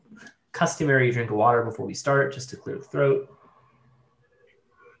customary, a drink of water before we start, just to clear the throat.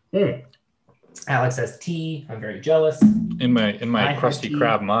 Alex has tea. I'm very jealous. In my Krusty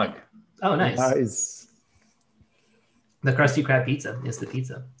Krab mug. Oh, nice. Nice. The Krusty Krab pizza is the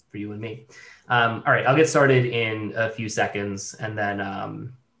pizza for you and me. All right, I'll get started in a few seconds, and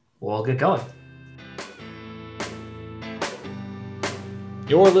then we'll get going.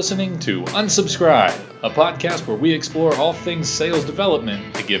 You're listening to Unsubscribe, a podcast where we explore all things sales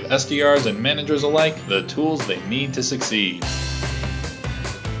development to give SDRs and managers alike the tools they need to succeed.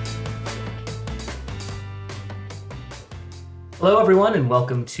 Hello, everyone, and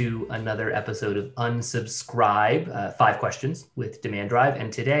welcome to another episode of Unsubscribe, 5 questions with Demand Drive.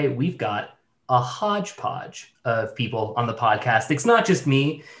 And today we've got a hodgepodge of people on the podcast. It's not just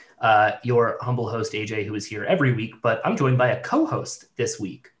me, your humble host, AJ, who is here every week, but I'm joined by a co-host this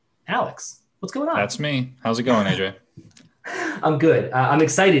week, Alex. What's going on? That's me. How's it going, AJ? I'm good. I'm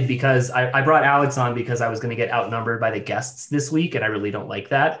excited because I brought Alex on because I was going to get outnumbered by the guests this week, and I really don't like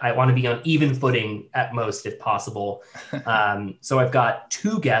that. I want to be on even footing at most if possible. So I've got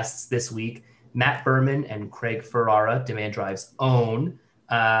 2 guests this week, Matt Berman and Craig Ferrara, Demand Drive's own.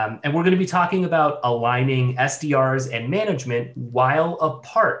 And we're going to be talking about aligning SDRs and management while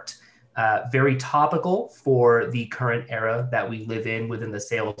apart. Very topical for the current era that we live in within the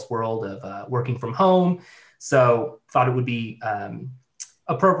sales world of working from home. So thought it would be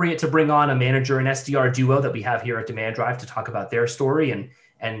appropriate to bring on a manager and SDR duo that we have here at Demand Drive to talk about their story and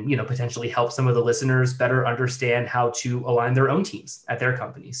potentially help some of the listeners better understand how to align their own teams at their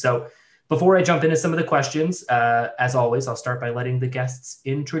company. So before I jump into some of the questions, as always, I'll start by letting the guests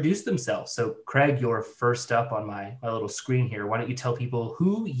introduce themselves. So Craig, you're first up on my little screen here. Why don't you tell people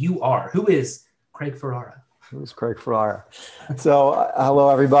who you are? Who is Craig Ferrara? Who's Craig Ferrara? So hello,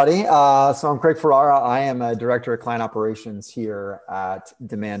 everybody. So I'm Craig Ferrara. I am a director of client operations here at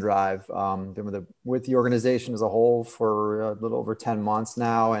Demand Drive. Been with the organization as a whole for a little over 10 months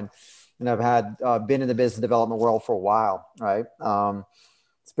now. And I've been in the business development world for a while, right?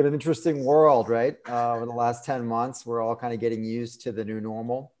 It's been an interesting world, right? Over the last 10 months, we're all kind of getting used to the new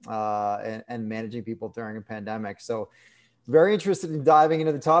normal and managing people during a pandemic. So very interested in diving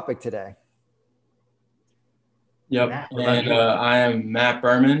into the topic today. Yep, and I am Matt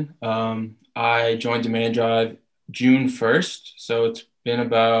Berman. I joined Demand Drive June 1st, so it's been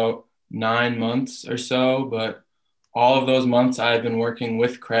about 9 months or so, but all of those months I've been working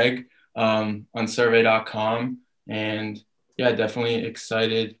with Craig on survey.com, and yeah, definitely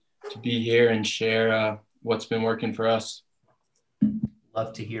excited to be here and share what's been working for us.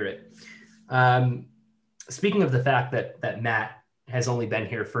 Love to hear it. Speaking of the fact that Matt has only been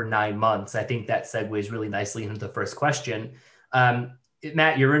here for 9 months, I think that segues really nicely into the first question.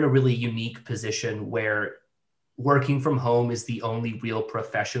 Matt, you're in a really unique position where working from home is the only real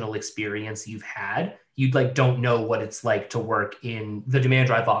professional experience you've had. You don't know what it's like to work in the Demand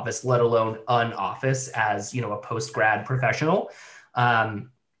Drive office, let alone an office as, a post-grad professional,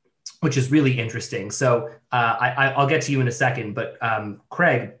 which is really interesting. So I'll get to you in a second, but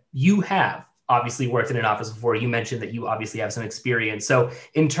Craig, you have obviously worked in an office before. You mentioned that you obviously have some experience. So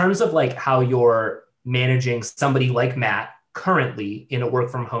in terms of how you're managing somebody like Matt currently in a work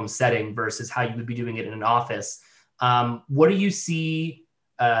from home setting versus how you would be doing it in an office, what do you see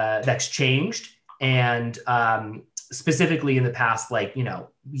that's changed? And specifically in the past,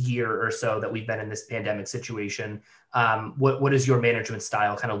 year or so that we've been in this pandemic situation, what does your management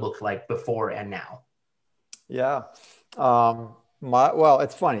style kind of look like before and now? Yeah. Well,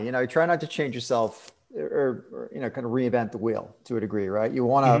 it's funny, try not to change yourself or kind of reinvent the wheel to a degree, right? You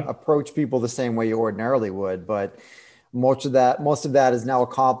want to approach people the same way you ordinarily would, but most of that is now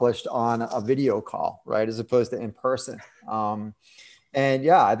accomplished on a video call, right? As opposed to in person. And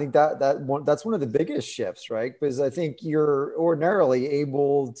yeah, I think that's one of the biggest shifts, right? Because I think you're ordinarily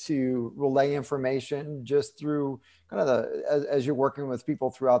able to relay information just through kind of as you're working with people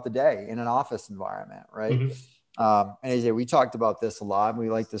throughout the day in an office environment, right? Mm-hmm. And AJ, we talked about this a lot, and we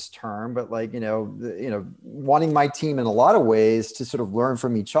like this term, but wanting my team in a lot of ways to sort of learn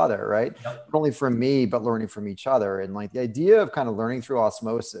from each other, right? Yep. Not only from me, but learning from each other. And the idea of kind of learning through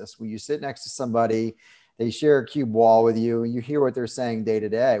osmosis, where you sit next to somebody, they share a cube wall with you, and you hear what they're saying day to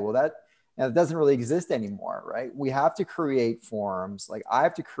day. Well, that doesn't really exist anymore, right? We have to create forums. I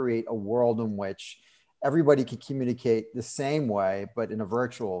have to create a world in which everybody can communicate the same way, but in a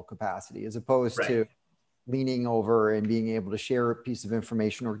virtual capacity, as opposed to leaning over and being able to share a piece of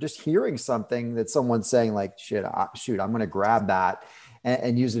information or just hearing something that someone's saying shoot, I'm going to grab that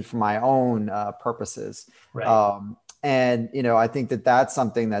and use it for my own purposes. Right. And, I think that's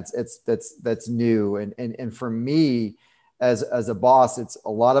something that's new. And for me, as a boss, it's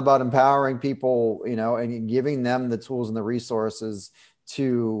a lot about empowering people, you know, and giving them the tools and the resources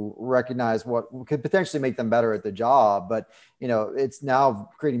to recognize what could potentially make them better at the job. But, you know, it's now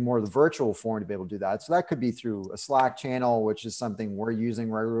creating more of the virtual form to be able to do that. So that could be through a Slack channel, which is something we're using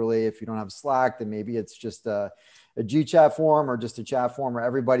regularly. If you don't have Slack, then maybe it's just a GChat forum or just a chat forum where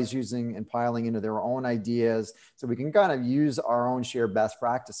everybody's using and piling into their own ideas. So we can kind of use our own shared best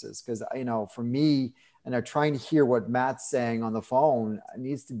practices. Because, you know, for me, and they're trying to hear what Matt's saying on the phone, it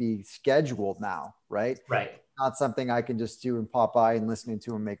needs to be scheduled now, right? Right. Not something I can just do and pop by and listening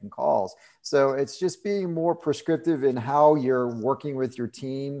to and making calls. So it's just being more prescriptive in how you're working with your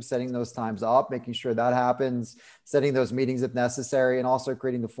team, setting those times up, making sure that happens, setting those meetings if necessary, and also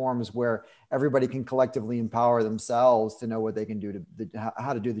creating the forums where everybody can collectively empower themselves to know what they can do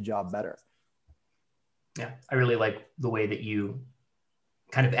how to do the job better. Yeah, I really like the way that you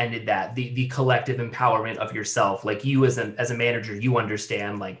kind of ended that, the collective empowerment of yourself. Like you as a manager, you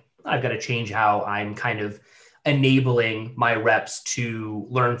understand, like, I've got to change how I'm kind of enabling my reps to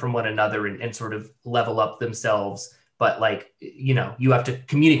learn from one another and sort of level up themselves. But like, you know, you have to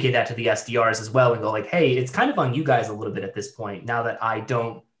communicate that to the SDRs as well and go like, hey, it's kind of on you guys a little bit at this point, now that I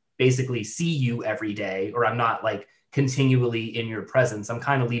don't basically see you every day, or I'm not like continually in your presence. I'm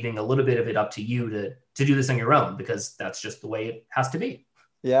kind of leaving a little bit of it up to you to do this on your own, because that's just the way it has to be.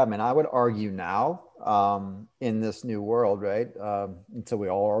 Yeah, I mean, I would argue now in this new world, right? Until we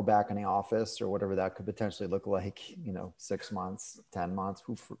all are back in the office or whatever that could potentially look like, you know, 6 months, 10 months,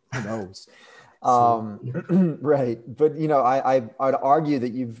 who knows? Right. But, you know, I'd argue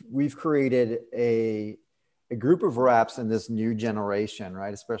that we've created a group of reps in this new generation,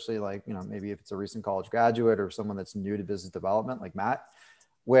 right? Especially like, you know, maybe if it's a recent college graduate or someone that's new to business development like Matt,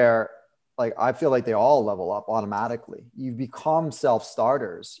 where like, I feel like they all level up automatically. You become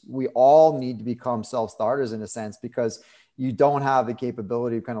self-starters. We all need to become self-starters in a sense, because you don't have the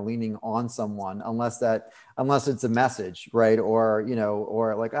capability of kind of leaning on someone unless it's a message, right? Or, you know,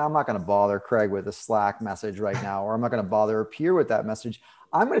 or like, I'm not going to bother Craig with a Slack message right now, or I'm not going to bother a peer with that message.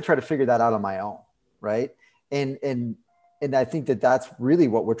 I'm going to try to figure that out on my own. Right. And I think that that's really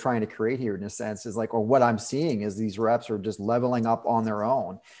what we're trying to create here in a sense, is like, or what I'm seeing is these reps are just leveling up on their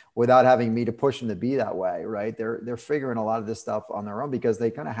own without having me to push them to be that way. Right. They're figuring a lot of this stuff on their own because they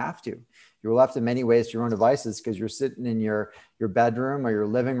kind of have to. You're left in many ways to your own devices because you're sitting in your bedroom or your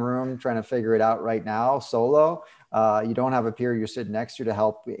living room trying to figure it out right now solo. You don't have a peer you're sitting next to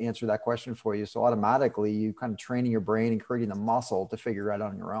help answer that question for you. So automatically you kind of training your brain and creating the muscle to figure it out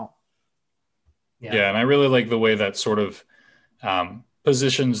on your own. Yeah. And I really like the way that sort of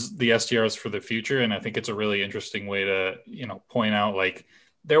positions the SDRs for the future. And I think it's a really interesting way to, you know, point out like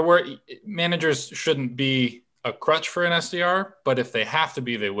managers shouldn't be a crutch for an SDR, but if they have to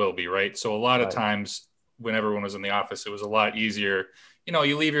be, they will be, right? So a lot of times when everyone was in the office, it was a lot easier. You know,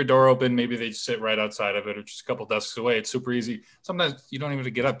 you leave your door open, maybe they sit right outside of it or just a couple desks away. It's super easy. Sometimes you don't even have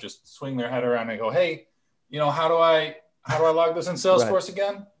to get up, just swing their head around and go, hey, you know, how do I log this in Salesforce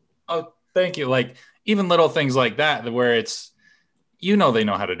again? Oh, thank you. Like even little things like that, where it's, you know, they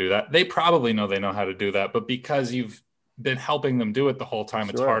know how to do that. They probably know they know how to do that, but because you've been helping them do it the whole time,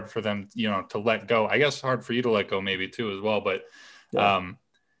 it's hard for them, you know, to let go. I guess hard for you to let go maybe too as well. But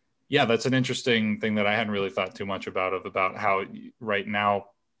yeah, that's an interesting thing that I hadn't really thought too much about how right now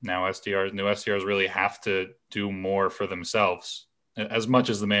new SDRs really have to do more for themselves as much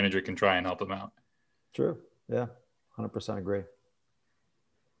as the manager can try and help them out. True. Yeah. 100% agree.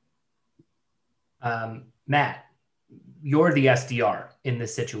 Matt, you're the SDR in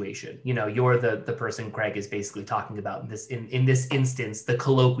this situation. You know, you're the person Craig is basically talking about in this instance, the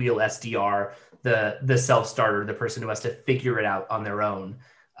colloquial SDR, the self-starter, the person who has to figure it out on their own,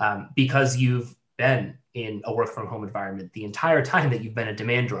 because you've been in a work from home environment the entire time that you've been at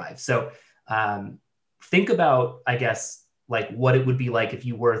Demand Drive. So think about, I guess, like what it would be like if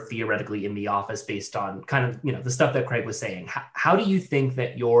you were theoretically in the office based on kind of, you know, the stuff that Craig was saying. How do you think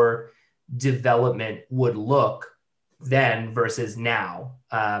that your development would look then versus now,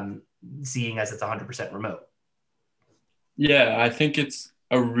 seeing as it's 100% remote? Yeah, I think it's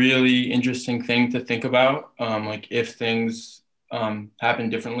a really interesting thing to think about. Like if things happen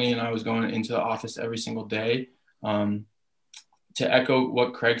differently and I was going into the office every single day, to echo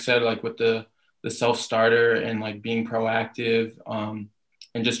what Craig said, like with the self-starter and like being proactive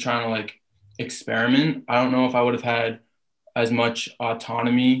and just trying to like experiment. I don't know if I would have had as much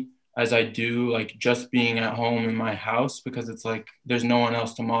autonomy as I do, like just being at home in my house, because it's like, there's no one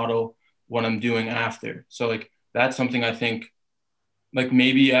else to model what I'm doing after. So like, that's something I think like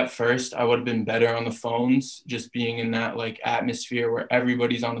maybe at first I would have been better on the phones, just being in that like atmosphere where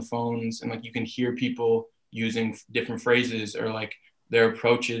everybody's on the phones and like you can hear people using different phrases or like their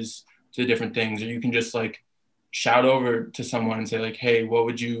approaches to different things. Or you can just like shout over to someone and say like, hey, what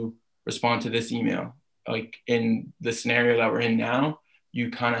would you respond to this email? Like in the scenario that we're in now, you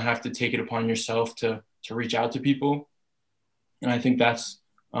kind of have to take it upon yourself to reach out to people. And I think that's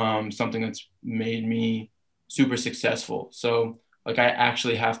something that's made me super successful. So like I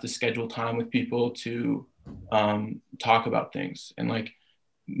actually have to schedule time with people to talk about things, and like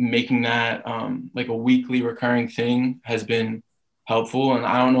making that like a weekly recurring thing has been helpful. And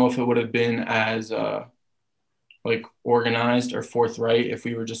I don't know if it would have been as like organized or forthright if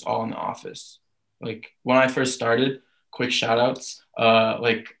we were just all in the office. Like when I first started, quick shout outs,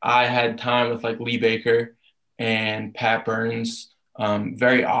 like I had time with like Lee Baker and Pat Burns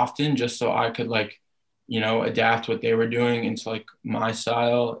very often, just so I could like, you know, adapt what they were doing into like my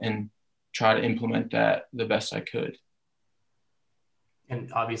style and try to implement that the best I could.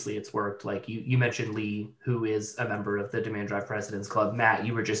 And obviously it's worked. Like you mentioned Lee, who is a member of the Demand Drive President's Club. Matt,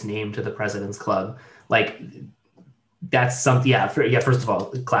 you were just named to the President's Club. Like that's something, first of all,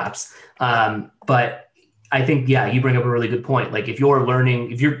 claps. But I think, you bring up a really good point. Like if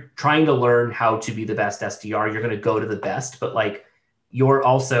you're trying to learn how to be the best SDR, you're going to go to the best, but like you're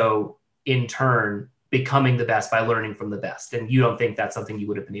also in turn becoming the best by learning from the best. And you don't think that's something you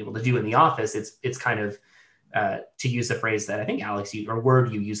would have been able to do in the office. It's kind of, to use a phrase that I think Alex, or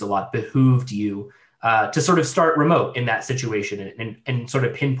word you use a lot, behooved you to sort of start remote in that situation and sort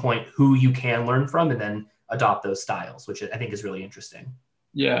of pinpoint who you can learn from and then adopt those styles, which I think is really interesting.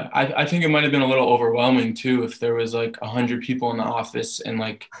 Yeah, I think it might have been a little overwhelming too if there was like 100 people in the office and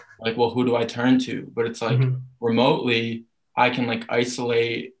like well, who do I turn to? But it's like remotely, I can like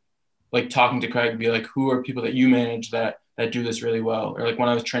isolate, like talking to Craig, be like, who are people that you manage that do this really well? Or like when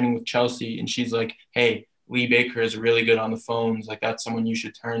I was training with Chelsea and she's like, hey, Lee Baker is really good on the phones. Like that's someone you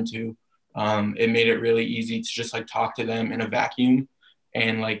should turn to. It made it really easy to just like talk to them in a vacuum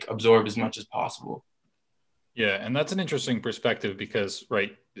and like absorb as much as possible. Yeah, and that's an interesting perspective because,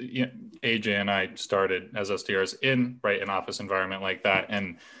 right, AJ and I started as SDRs in an office environment like that,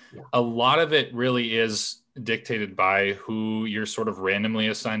 and a lot of it really is dictated by who you're sort of randomly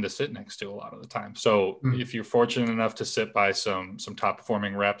assigned to sit next to a lot of the time. So if you're fortunate enough to sit by some top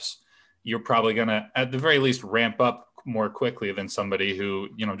performing reps, you're probably going to, at the very least, ramp up more quickly than somebody who,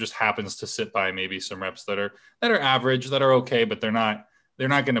 just happens to sit by maybe some reps that are average, that are okay, but they're not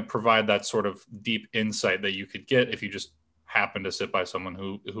going to provide that sort of deep insight that you could get if you just happen to sit by someone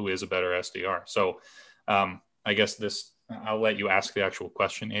who is a better SDR. So I guess I'll let you ask the actual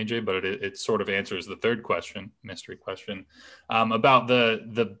question, AJ, but it sort of answers the third question, mystery question, about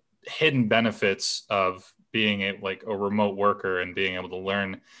the hidden benefits of being a remote worker and being able to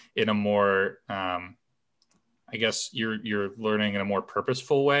learn in a more, I guess you're learning in a more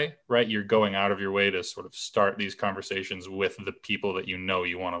purposeful way, right? You're going out of your way to sort of start these conversations with the people that you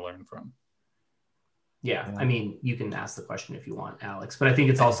want to learn from. Yeah. I mean, you can ask the question if you want, Alex, but I think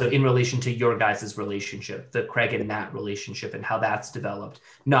it's also in relation to your guys' relationship, the Craig and Matt relationship and how that's developed,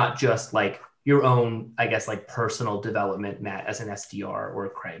 not just like your own, I guess, like personal development, Matt, as an SDR or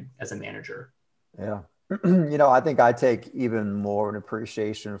Craig as a manager. Yeah. I think I take even more an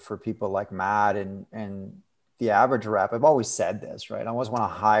appreciation for people like Matt and the average rep. I've always said this, right? I always want to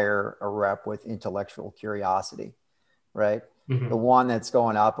hire a rep with intellectual curiosity, right? The one that's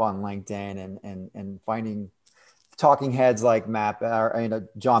going up on LinkedIn and finding talking heads like Matt,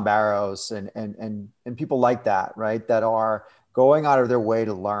 John Barrows and people like that, right? That are going out of their way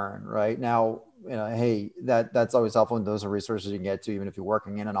to learn, right? Now, hey, that's always helpful. And those are resources you can get to, even if you're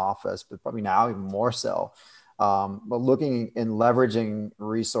working in an office, but probably now even more so. But looking and leveraging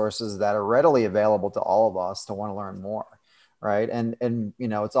resources that are readily available to all of us to want to learn more. Right. And,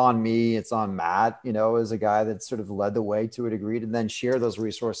 it's on me, it's on Matt, as a guy that sort of led the way to a degree to then share those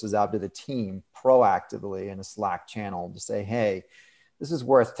resources out to the team proactively in a Slack channel to say, hey, this is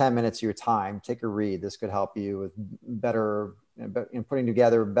worth 10 minutes of your time. Take a read. This could help you with better, putting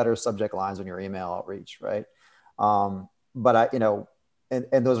together better subject lines on your email outreach. Right. But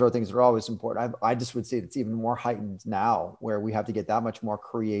and those are things that are always important. I just would say it's even more heightened now where we have to get that much more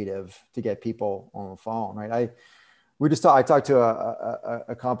creative to get people on the phone. Right. I talked to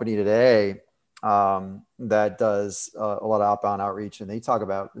a company today that does a lot of outbound outreach, and they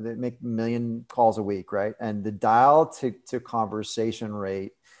make 1 million calls a week, right? And the dial to conversation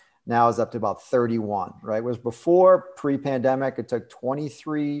rate now is up to about 31, right? Whereas before, pre-pandemic, it took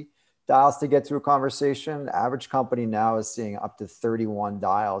 23 dials to get to a conversation. The average company now is seeing up to 31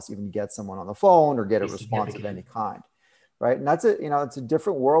 dials even to get someone on the phone or get a response of any kind. Right. And that's it's a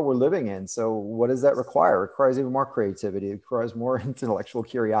different world we're living in. So what does that require? It requires even more creativity. It requires more intellectual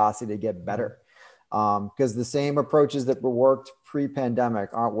curiosity to get better. because the same approaches that were worked pre-pandemic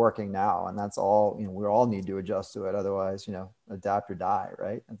aren't working now. And that's all, we all need to adjust to it. Otherwise, adapt or die,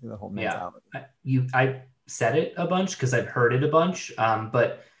 right? I think the whole mentality. I said it a bunch because I've heard it a bunch,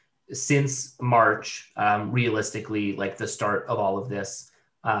 but since March, realistically, like the start of all of this,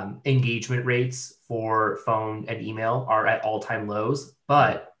 engagement rates for phone and email are at all-time lows,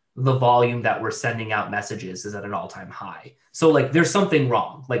 but the volume that we're sending out messages is at an all-time high. So like there's something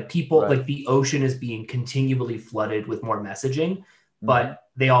wrong. Like people, like the ocean is being continually flooded with more messaging, but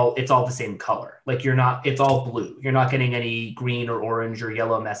it's all the same color. Like it's all blue. You're not getting any green or orange or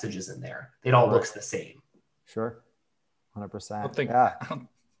yellow messages in there. It all looks the same. Sure. 100%. I don't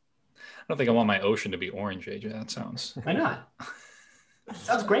think I want my ocean to be orange, AJ. That sounds. Why not?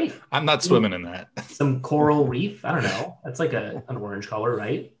 Sounds great. I'm not swimming in that. Some coral reef. I don't know. That's like an orange color,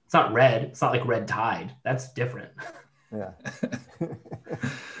 right? It's not red. It's not like red tide. That's different. Yeah.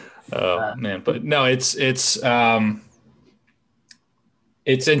 Oh man, but no, it's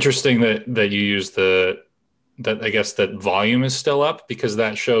interesting that you use that I guess that volume is still up, because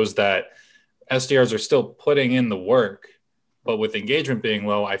that shows that SDRs are still putting in the work, but with engagement being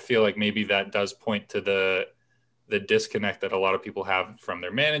low, I feel like maybe that does point to the disconnect that a lot of people have from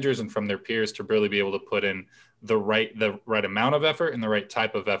their managers and from their peers to really be able to put in the right amount of effort and the right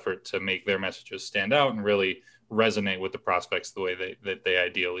type of effort to make their messages stand out and really resonate with the prospects the way that they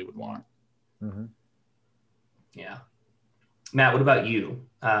ideally would want. Mm-hmm. Yeah. Matt, what about you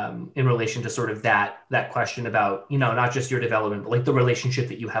in relation to sort of that question about, not just your development, but like the relationship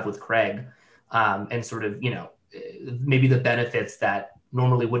that you have with Craig, and sort of, maybe the benefits that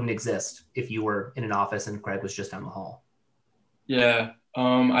normally wouldn't exist if you were in an office and Craig was just down the hall? Yeah.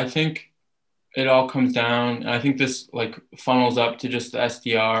 I think it all comes down, I think this like funnels up to just the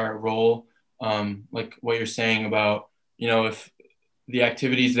SDR role. Like what you're saying about, if the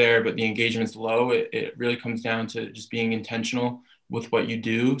activity's there, but the engagement's low, it really comes down to just being intentional with what you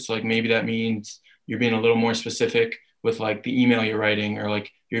do. So like, maybe that means you're being a little more specific with like the email you're writing, or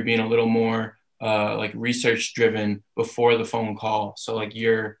like you're being a little more like research driven before the phone call. So like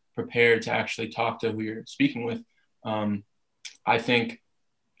you're prepared to actually talk to who you're speaking with. I think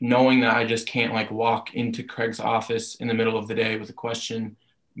knowing that I just can't like walk into Craig's office in the middle of the day with a question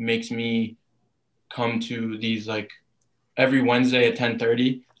makes me come to these like every Wednesday at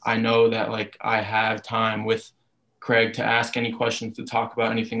 10:30. I know that like I have time with Craig to ask any questions, to talk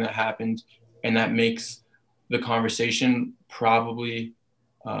about anything that happened. And that makes the conversation probably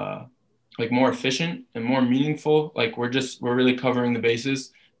like more efficient and more meaningful. Like we're really covering the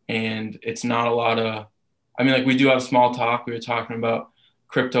bases, and it's not a lot of, like we do have small talk. We were talking about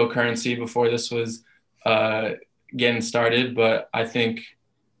cryptocurrency before this was getting started, but I think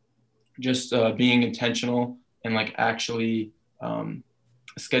just being intentional and like actually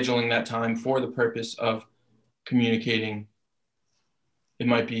scheduling that time for the purpose of communicating, it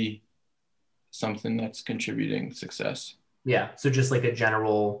might be something that's contributing success. Yeah. So just like a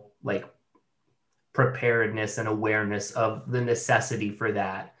general like preparedness and awareness of the necessity for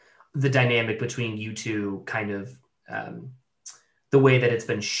that, the dynamic between you two kind of the way that it's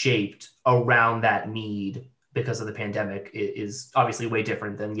been shaped around that need because of the pandemic is obviously way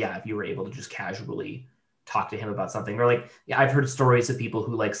different than, if you were able to just casually talk to him about something. Or like, I've heard stories of people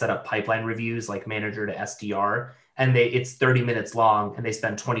who like set up pipeline reviews, like manager to SDR, and it's 30 minutes long and they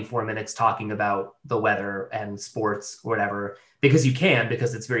spend 24 minutes talking about the weather and sports or whatever, because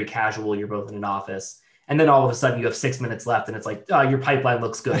it's very casual. You're both in an office. And then all of a sudden you have 6 minutes left and it's like, oh, your pipeline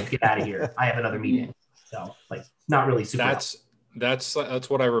looks good. Get out of here. I have another meeting. So like, not really super. That's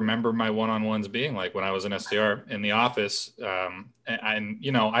what I remember my one-on-ones being like when I was an SDR in the office.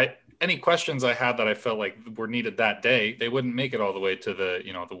 Any questions I had that I felt like were needed that day, they wouldn't make it all the way to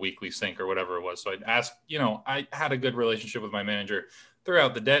the weekly sync or whatever it was. So I'd ask, I had a good relationship with my manager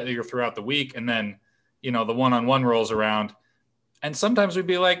throughout the day or throughout the week. And then, the one-on-one rolls around, and sometimes we'd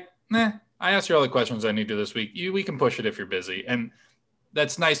be like, I asked you all the questions I need to this week. We can push it if you're busy. And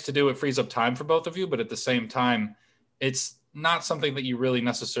that's nice to do. It frees up time for both of you. But at the same time, it's not something that you really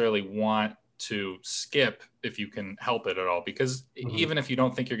necessarily want to skip if you can help it at all, because even if you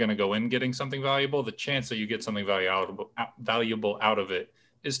don't think you're going to go in getting something valuable, the chance that you get something valuable out of it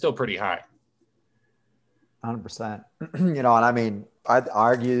is still pretty high. 100%. And I'd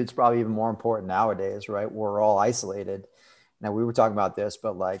argue it's probably even more important nowadays, right? We're all isolated. Now, we were talking about this,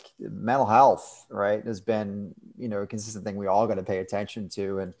 but like mental health, right, has been, a consistent thing we all got to pay attention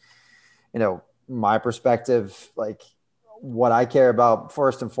to. And, my perspective, like what I care about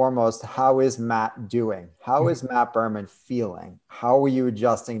first and foremost, how is Matt doing? How is Matt Berman feeling? How are you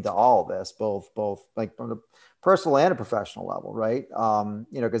adjusting to all of this, both like from the personal and a professional level, right?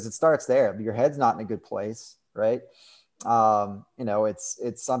 Because it starts there. Your head's not in a good place, right?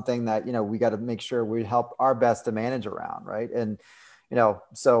 It's something that, we got to make sure we help our best to manage around, right? And,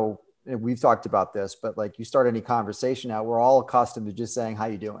 so we've talked about this, but like you start any conversation now, we're all accustomed to just saying, how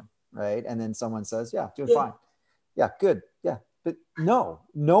you doing? Right. And then someone says, yeah, doing fine. Yeah, good. Yeah. But no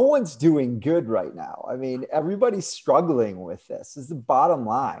one's doing good right now. I mean, everybody's struggling with this is the bottom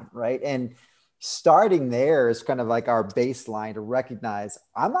line, right? And starting there is kind of like our baseline to recognize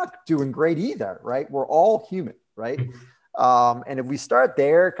I'm not doing great either, right? We're all human, right? And if we start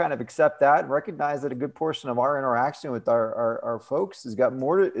there, kind of accept that and recognize that a good portion of our interaction with our folks has got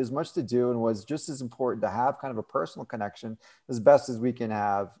as much to do and was just as important to have kind of a personal connection as best as we can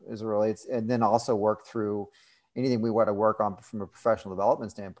have as it relates, and then also work through anything we want to work on from a professional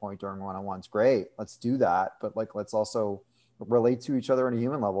development standpoint during one-on-ones. Great, let's do that. But like, let's also relate to each other on a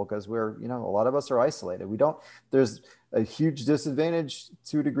human level, because we're, a lot of us are isolated. There's a huge disadvantage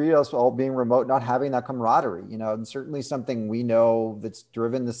to a degree, us all being remote, not having that camaraderie, and certainly something we know that's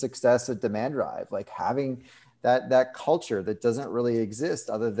driven the success at Demand Drive, like having that culture that doesn't really exist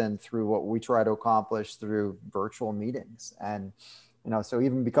other than through what we try to accomplish through virtual meetings. And, so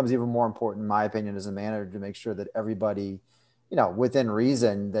even becomes even more important, in my opinion, as a manager, to make sure that everybody, within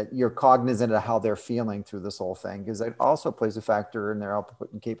reason, that you're cognizant of how they're feeling through this whole thing, because it also plays a factor in their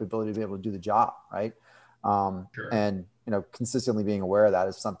output and capability to be able to do the job, right? Sure. And, consistently being aware of that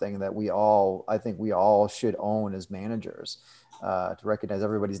is something that I think we all should own as managers, to recognize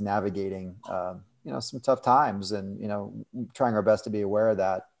everybody's navigating, some tough times, and, trying our best to be aware of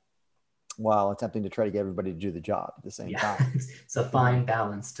that while attempting to try to get everybody to do the job at the same time. It's a fine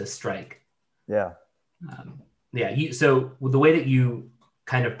balance to strike. Yeah. So the way that you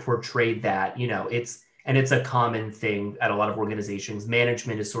kind of portrayed that, it's a common thing at a lot of organizations.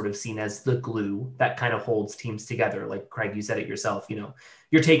 Management is sort of seen as the glue that kind of holds teams together. Like Craig, you said it yourself,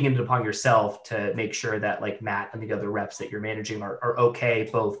 you're taking it upon yourself to make sure that like Matt and the other reps that you're managing are okay,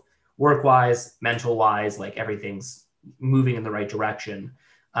 both work-wise, mental-wise, like everything's moving in the right direction.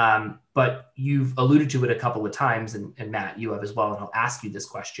 But you've alluded to it a couple of times, and Matt, you have as well, and I'll ask you this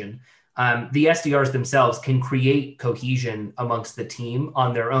question. The SDRs themselves can create cohesion amongst the team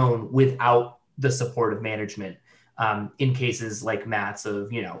on their own without the support of management, in cases like Matt's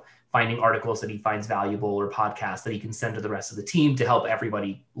of, finding articles that he finds valuable or podcasts that he can send to the rest of the team to help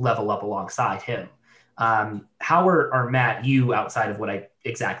everybody level up alongside him. How are Matt, you, outside of what I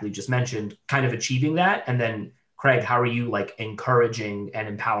exactly just mentioned, kind of achieving that? And then Craig, how are you like encouraging and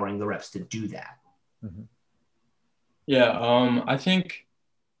empowering the reps to do that? Mm-hmm. Yeah, I think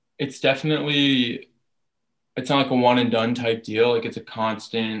it's definitely, it's not like a one and done type deal. Like it's a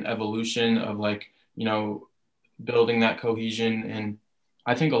constant evolution of like, building that cohesion. And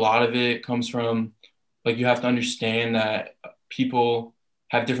I think a lot of it comes from like, you have to understand that people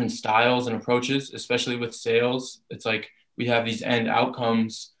have different styles and approaches, especially with sales. It's like we have these end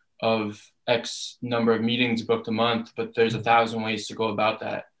outcomes of X number of meetings booked a month, but there's 1,000 ways to go about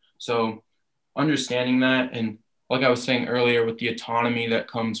that. So understanding that, and like I was saying earlier, with the autonomy that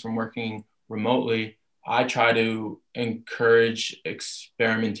comes from working remotely, I try to encourage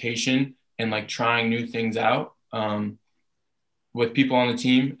experimentation and like trying new things out with people on the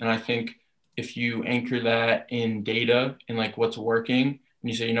team. And I think if you anchor that in data and like what's working, and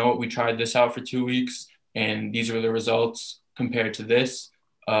you say, you know what, we tried this out for 2 weeks and these are the results compared to this,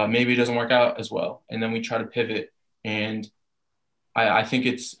 maybe it doesn't work out as well. And then we try to pivot. And I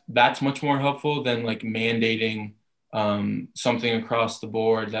think that's much more helpful than like mandating something across the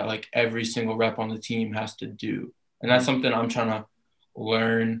board that like every single rep on the team has to do. And that's something I'm trying to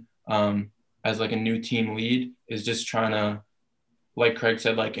learn as like a new team lead, is just trying to, like Craig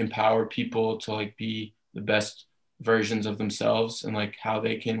said, like empower people to like be the best versions of themselves and like how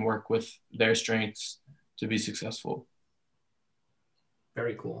they can work with their strengths to be successful.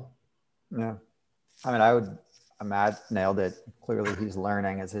 Very cool. Yeah. I mean, Matt nailed it. Clearly he's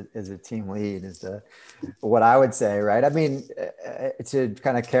learning as a team lead is what I would say, right? I mean, to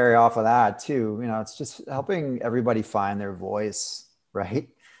kind of carry off of that too, it's just helping everybody find their voice, right?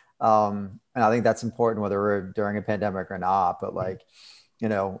 And I think that's important, whether we're during a pandemic or not, but like,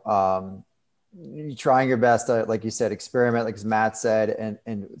 trying your best to, like you said, experiment, like as Matt said,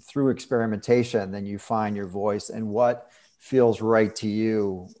 and through experimentation, then you find your voice and what feels right to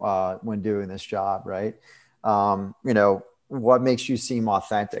you when doing this job, right? What makes you seem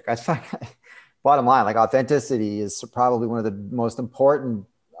authentic. I find, bottom line, like authenticity is probably one of the most important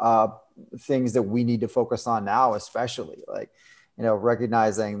things that we need to focus on now, especially like,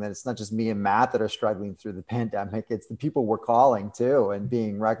 recognizing that it's not just me and Matt that are struggling through the pandemic, it's the people we're calling too, and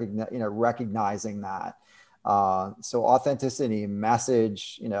being recognizing that. So authenticity,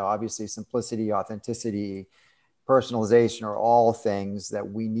 message, obviously simplicity, authenticity, personalization are all things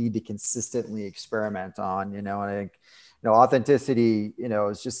that we need to consistently experiment on, and I think, authenticity,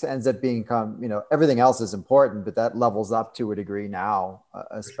 it just ends up being, everything else is important, but that levels up to a degree now,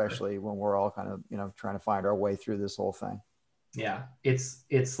 especially when we're all kind of, trying to find our way through this whole thing. Yeah,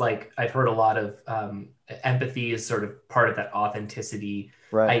 it's like I've heard a lot of empathy is sort of part of that authenticity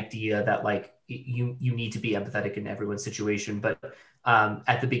idea that like you need to be empathetic in everyone's situation. But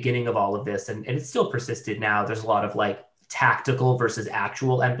at the beginning of all of this, and it's still persisted now, there's a lot of like tactical versus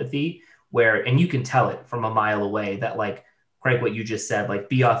actual empathy where, and you can tell it from a mile away that like, Craig, what you just said, like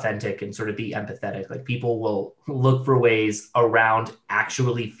be authentic and sort of be empathetic. Like people will look for ways around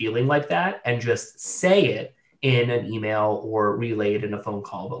actually feeling like that and just say it in an email or relay it in a phone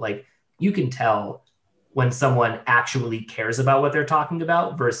call. But like you can tell when someone actually cares about what they're talking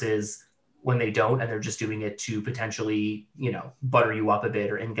about versus when they don't, and they're just doing it to potentially, butter you up a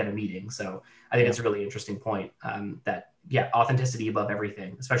bit or and get a meeting. So I think it's a really interesting point that, authenticity above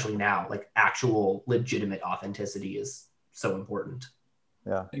everything, especially now, like actual legitimate authenticity is so important.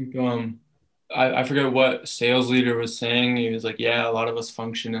 Yeah. I think, I forget what sales leader was saying. He was like, yeah, a lot of us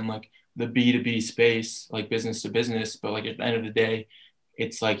function in like the B2B space, like business to business, but like at the end of the day,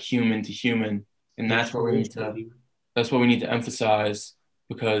 it's like human to human. And that's what we need to emphasize,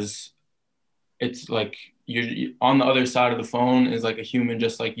 because it's like you're on the other side of the phone is like a human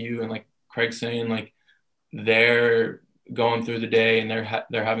just like you. And like Craig's saying, like they're going through the day and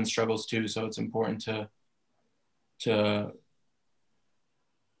they're having struggles too. So it's important to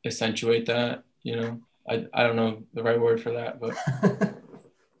accentuate that, I don't know the right word for that, but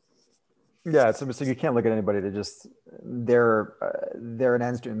yeah, so you can't look at anybody to just they're an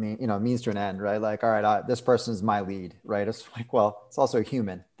end to means to an end, right? Like, all right, this person is my lead, right? It's like, well, it's also a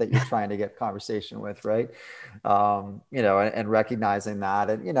human that you're trying to get conversation with, right? And recognizing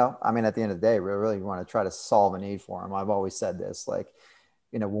that, and I mean, at the end of the day, we really want to try to solve a need for them. I've always said this, like,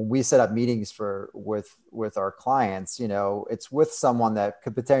 when we set up meetings with our clients, it's with someone that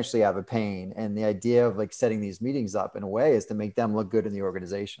could potentially have a pain. And the idea of like setting these meetings up in a way is to make them look good in the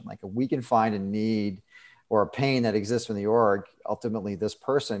organization. Like if we can find a need or a pain that exists in the org, ultimately this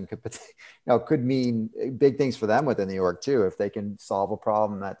person could mean big things for them within the org too, if they can solve a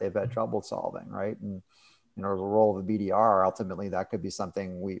problem that they've had trouble solving. Right. And, the role of a BDR, ultimately that could be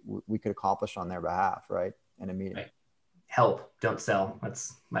something we could accomplish on their behalf. Right. In a meeting. Right. Help, don't sell.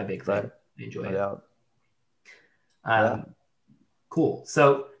 That's my big thing. Right. I enjoy it. Cool.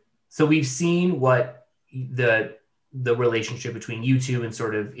 So we've seen what the relationship between you two and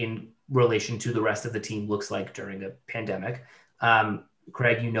sort of in relation to the rest of the team looks like during a pandemic.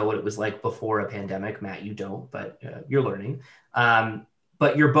 Craig, what it was like before a pandemic. Matt, you don't, but you're learning.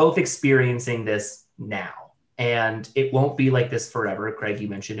 But you're both experiencing this now. And it won't be like this forever. Craig, you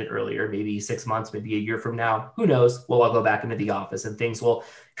mentioned it earlier, maybe 6 months, maybe a year from now, who knows? We'll all go back into the office and things will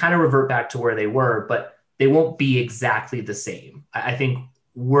kind of revert back to where they were, but they won't be exactly the same. I think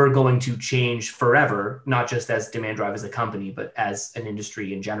we're going to change forever, not just as Demand Drive as a company, but as an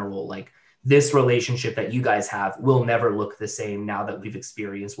industry in general. Like this relationship that you guys have will never look the same now that we've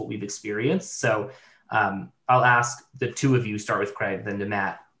experienced what we've experienced. So I'll ask the two of you, start with Craig, then to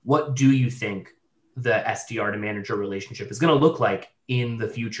Matt. What do you think the SDR to manager relationship is going to look like in the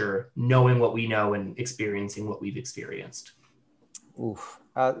future, knowing what we know and experiencing what we've experienced? Oof,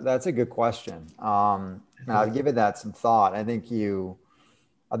 that's a good question. I've given that some thought. I think you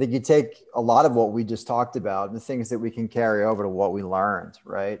take a lot of what we just talked about and the things that we can carry over to what we learned,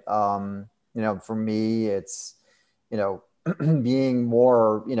 right? For me, it's, being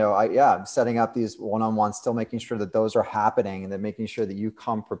more, setting up these one-on-ones, still making sure that those are happening and then making sure that you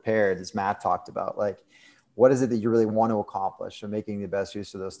come prepared, as Matt talked about, like, what is it that you really want to accomplish and making the best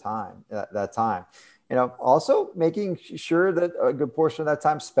use of that time, also making sure that a good portion of that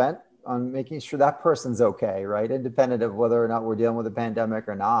time spent on making sure that person's okay, right? Independent of whether or not we're dealing with a pandemic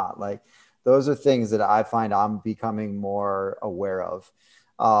or not. Like those are things that I find I'm becoming more aware of.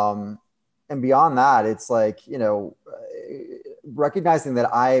 And beyond that, it's like, recognizing that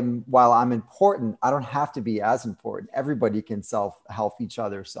while I'm important, I don't have to be as important. Everybody can help each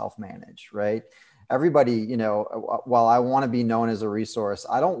other self-manage, right? Everybody, while I want to be known as a resource,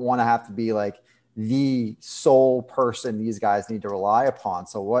 I don't want to have to be like the sole person these guys need to rely upon.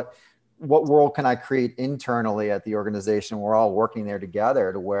 So what world can I create internally at the organization? We're all working there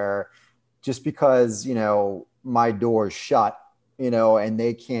together to where just because, my door's shut, and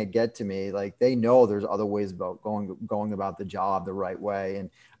they can't get to me, like they know there's other ways about going about the job the right way, and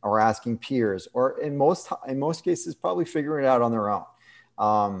or asking peers, or in most cases, probably figuring it out on their own.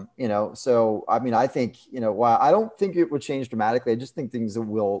 So I mean, I think, while I don't think it would change dramatically, I just think things that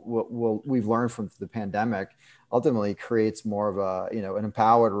we've learned from the pandemic ultimately creates more of a, an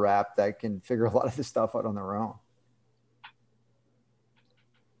empowered rep that can figure a lot of this stuff out on their own.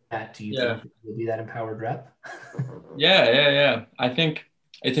 Matt, do you think you'll be that empowered rep? Yeah. I think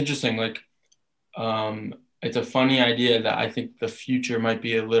it's interesting. Like, it's a funny idea that I think the future might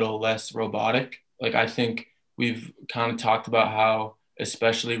be a little less robotic. Like, I think we've kind of talked about how,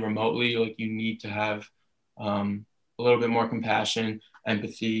 especially remotely, like you need to have a little bit more compassion,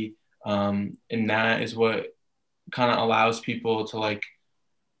 empathy, and that is what kind of allows people to like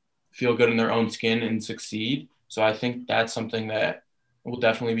feel good in their own skin and succeed. So I think that's something that will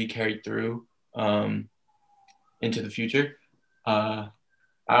definitely be carried through into the future. I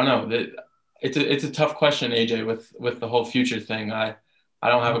don't know. It's a tough question, AJ, with the whole future thing. I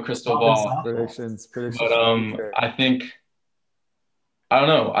don't have a crystal ball. Predictions. But I think, I don't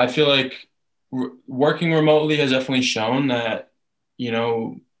know. I feel like working remotely has definitely shown that,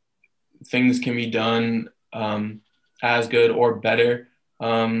 things can be done as good or better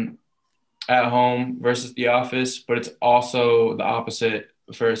at home versus the office, but it's also the opposite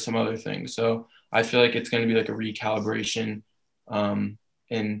for some other things. So I feel like it's going to be like a recalibration, and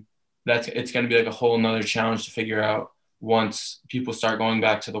it's going to be like a whole nother challenge to figure out once people start going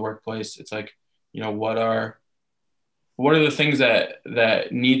back to the workplace. It's like, what are the things that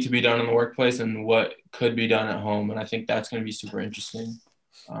need to be done in the workplace and what could be done at home? And I think that's going to be super interesting.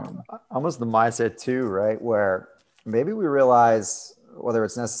 Almost the mindset too, right? Where maybe we realize, whether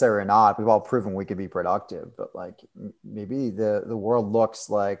it's necessary or not, we've all proven we can be productive, but like maybe the world looks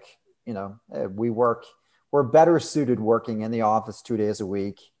like, we're better suited working in the office 2 days a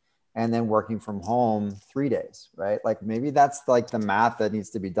week and then working from home 3 days, right? Like maybe that's like the math that needs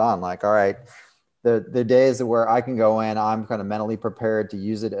to be done. Like, all right, the days where I can go in, I'm kind of mentally prepared to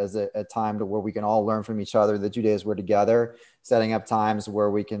use it as a time to where we can all learn from each other. The 2 days we're together, setting up times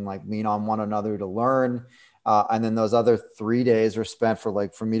where we can like lean on one another to learn. And then those other 3 days are spent for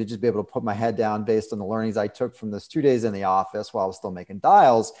me to just be able to put my head down based on the learnings I took from those 2 days in the office while I was still making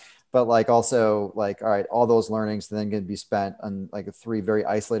dials. But like also like, all right, all those learnings then going to be spent on like 3 very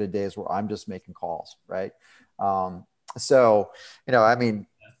isolated days where I'm just making calls. Right. So, I mean,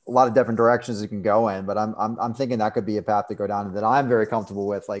 a lot of different directions you can go in, but I'm thinking that could be a path to go down and that I'm very comfortable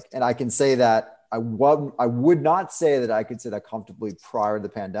with. Like, and I can say that I would not say that I could say that comfortably prior to the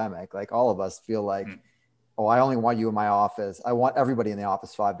pandemic. Like all of us feel like, oh, I only want you in my office. I want everybody in the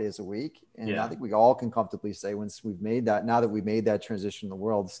office 5 days a week. And I think we all can comfortably say once we've made that, now that we've made that transition, the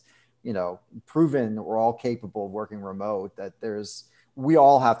world's, proven that we're all capable of working remote, that we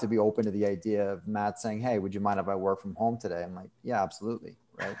all have to be open to the idea of Matt saying, hey, would you mind if I work from home today? I'm like, yeah, absolutely.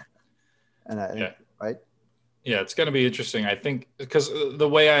 Right. And right. Yeah, it's going to be interesting. I think because the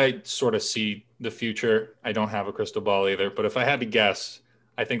way I sort of see the future, I don't have a crystal ball either, but if I had to guess,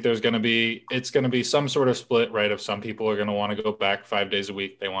 I think it's going to be some sort of split, right? Of some people are going to want to go back 5 days a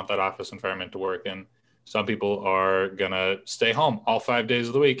week. They want that office environment to work in. Some people are going to stay home all 5 days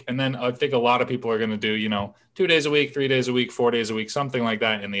of the week. And then I think a lot of people are going to do, 2 days a week, 3 days a week, 4 days a week, something like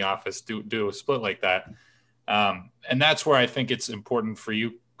that in the office, do a split like that. And that's where I think it's important for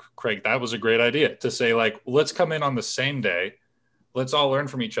you, Craig. That was a great idea to say, like, let's come in on the same day. Let's all learn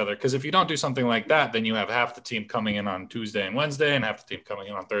from each other. Because if you don't do something like that, then you have half the team coming in on Tuesday and Wednesday and half the team coming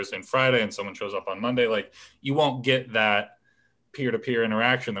in on Thursday and Friday, and someone shows up on Monday. Like, you won't get that peer-to-peer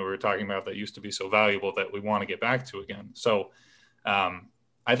interaction that we were talking about that used to be so valuable that we want to get back to again. So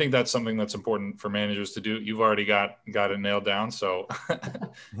I think that's something that's important for managers to do. You've already got it nailed down. So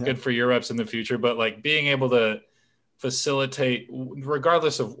good for your reps in the future. But like being able to facilitate,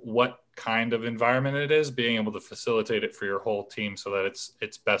 regardless of what kind of environment it is, being able to facilitate it for your whole team so that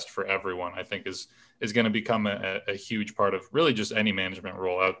it's best for everyone, I think is going to become a huge part of really just any management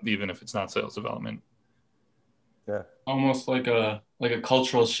role, even if it's not sales development. Yeah. Almost like a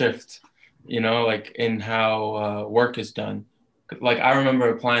cultural shift, like in how work is done. Like I remember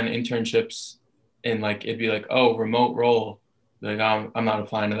applying to internships and like, it'd be like, oh, remote role. Like, I'm not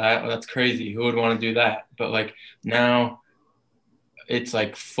applying to that. That's crazy. Who would want to do that? But like now it's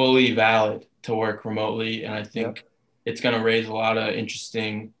like fully valid to work remotely. And I think it's going to raise a lot of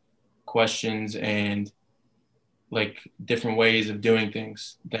interesting questions and like different ways of doing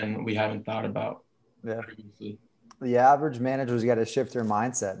things than we haven't thought about previously. The average manager's got to shift their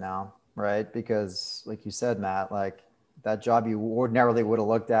mindset now, right? Because like you said, Matt, like that job you ordinarily would have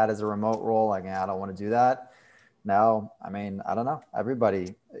looked at as a remote role, like, I don't want to do that. No, I mean, I don't know.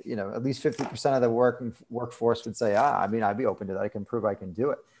 Everybody, at least 50% of the workforce would say, I'd be open to that. I can prove I can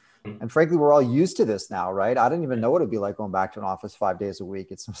do it. And frankly, we're all used to this now, right? I didn't even know what it'd be like going back to an office 5 days a week.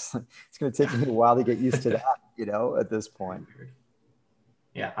 It's going to take me a while to get used to that, at this point.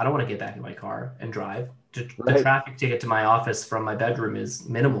 Yeah, I don't want to get back in my car and drive. The traffic ticket to my office from my bedroom is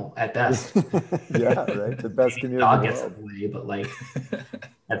minimal at best. Yeah, right. The best commute. Dog gets away, but like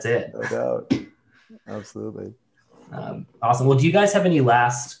that's it. No doubt. Absolutely. Awesome. Well, do you guys have any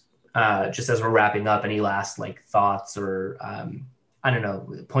last, just as we're wrapping up, any last like thoughts or I don't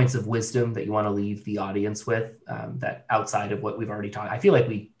know, points of wisdom that you want to leave the audience with that outside of what we've already talked? I feel like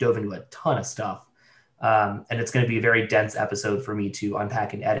we dove into a ton of stuff. And it's going to be a very dense episode for me to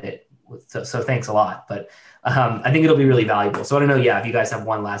unpack and edit. So thanks a lot. But I think it'll be really valuable. So I don't know, if you guys have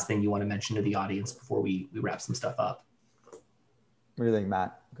one last thing you want to mention to the audience before we wrap some stuff up. What do you think,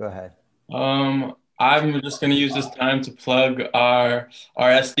 Matt? Go ahead. I'm just going to use this time to plug our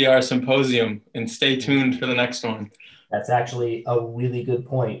SDR symposium and stay tuned for the next one. That's actually a really good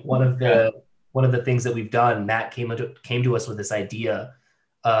point. One of the things that we've done, Matt came to us with this idea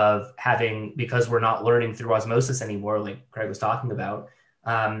of having, because we're not learning through osmosis anymore, like Craig was talking about,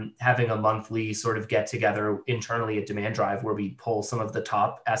 having a monthly sort of get together internally at Demand Drive where we pull some of the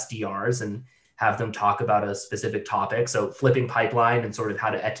top SDRs and have them talk about a specific topic. So flipping pipeline and sort of how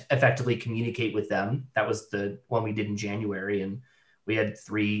to effectively communicate with them. That was the one we did in January. And we had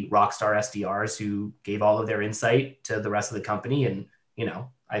 3 rockstar SDRs who gave all of their insight to the rest of the company. And,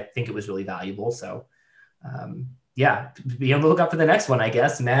 I think it was really valuable. So, be on the lookout for the next one, I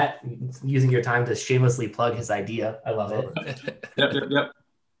guess. Matt, using your time to shamelessly plug his idea. I love it. Yep.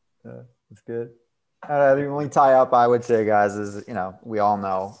 That's good. The only tie up I would say, guys, is, we all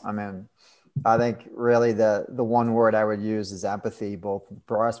know. I mean, I think really the one word I would use is empathy, both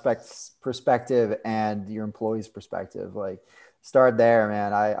prospect's perspective and your employee's perspective. Like, start there,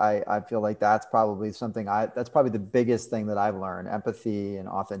 man. I feel like that's probably that's probably the biggest thing that I've learned. Empathy and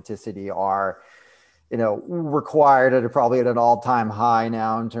authenticity are, required at an all-time high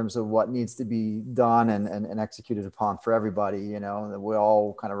now in terms of what needs to be done and executed upon for everybody, that we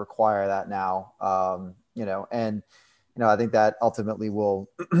all kind of require that now. I think that ultimately will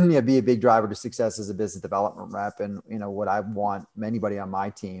be a big driver to success as a business development rep, and what I want anybody on my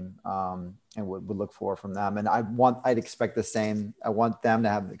team and would look for from them. And I'd expect the same. I want them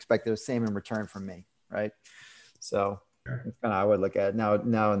to expect the same in return from me, right? So that's kind of how I would look at it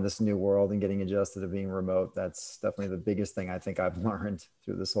now in this new world and getting adjusted to being remote. That's definitely the biggest thing I think I've learned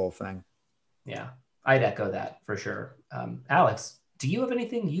through this whole thing. Yeah, I'd echo that for sure. Alex, do you have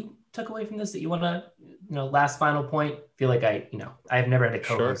anything you took away from this that you want to, last final point? I feel like I've never had a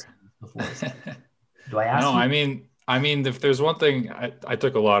co-host before. So do I ask? No, you? I mean, if there's one thing I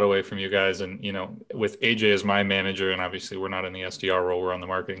took a lot away from you guys, and with AJ as my manager, and obviously we're not in the SDR role, we're on the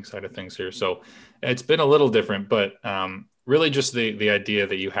marketing side of things here, so it's been a little different. But really, just the idea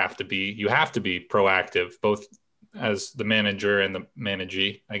that you have to be proactive, both as the manager and the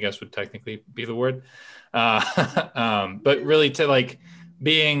managee, I guess would technically be the word. But really to like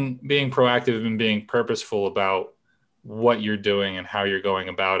being proactive and being purposeful about what you're doing and how you're going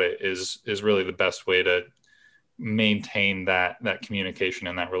about it is really the best way to maintain that communication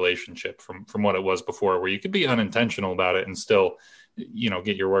and that relationship from what it was before, where you could be unintentional about it and still,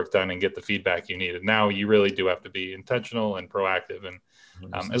 get your work done and get the feedback you needed. Now you really do have to be intentional and proactive. And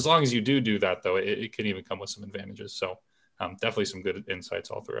as long as you do that, though, it can even come with some advantages. So definitely some good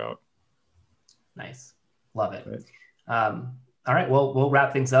insights all throughout. Nice. Love it. Right. All right. Well, we'll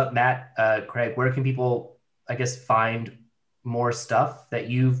wrap things up. Matt, Craig, where can people, I guess, find more stuff that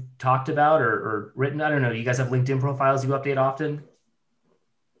you've talked about or written? I don't know. Do you guys have LinkedIn profiles you update often?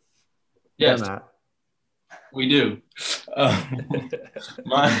 Yes, Matt. We do.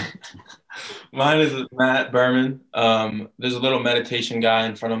 Mine is Matt Berman. There's a little meditation guy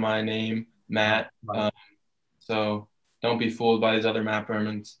in front of my name, Matt. So don't be fooled by these other Matt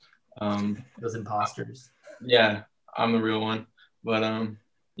Bermans. Those imposters. Yeah, I'm the real one. But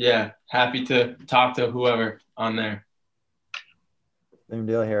happy to talk to whoever on there. Same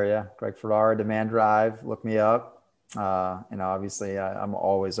deal here. Yeah. Greg Farrar, Demand Drive. Look me up. Obviously I'm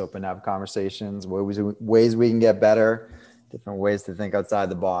always open to have conversations, ways we can get better, different ways to think outside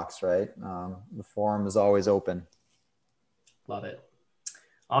the box, right? The forum is always open. Love it.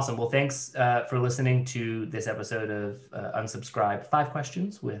 Awesome. Well, thanks for listening to this episode of Unsubscribe 5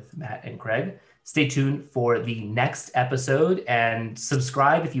 Questions with Matt and Craig. Stay tuned for the next episode and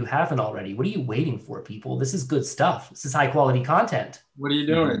subscribe if you haven't already. What are you waiting for, people? This is good stuff. This is high quality content. What are you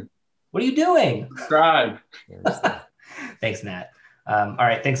doing? What are you doing? Subscribe. Thanks, Matt. All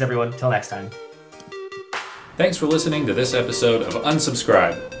right. Thanks, everyone. Till next time. Thanks for listening to this episode of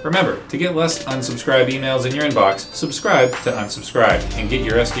Unsubscribe. Remember, to get less unsubscribe emails in your inbox, subscribe to Unsubscribe and get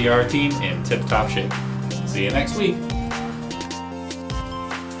your SDR team in tip-top shape. See you next week.